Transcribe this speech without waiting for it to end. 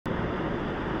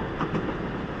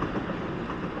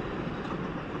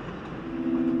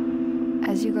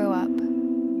As you grow up,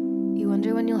 you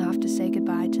wonder when you'll have to say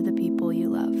goodbye to the people you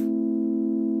love.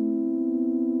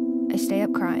 I stay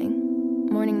up crying,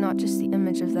 mourning not just the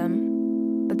image of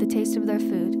them, but the taste of their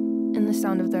food and the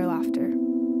sound of their laughter.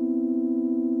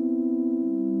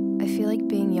 I feel like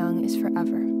being young is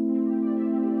forever.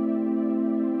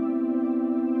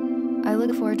 I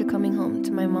look forward to coming home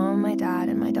to my mom, my dad,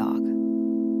 and my dog.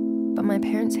 But my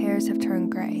parents' hairs have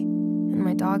turned gray, and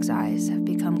my dog's eyes have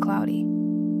become cloudy.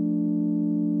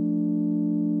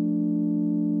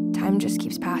 Time just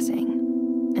keeps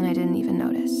passing, and I didn't even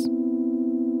notice.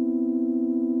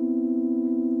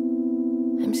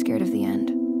 I'm scared of the end.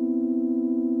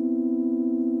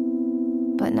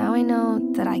 But now I know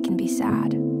that I can be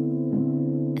sad,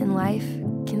 and life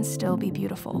can still be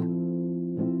beautiful.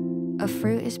 A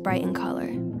fruit is bright in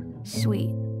color,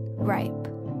 sweet, ripe,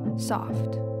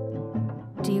 soft.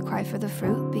 Do you cry for the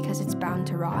fruit because it's bound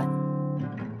to rot?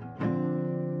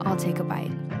 I'll take a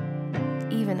bite,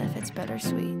 even if it's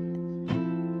bittersweet.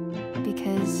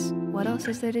 Because what else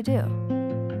is there to do?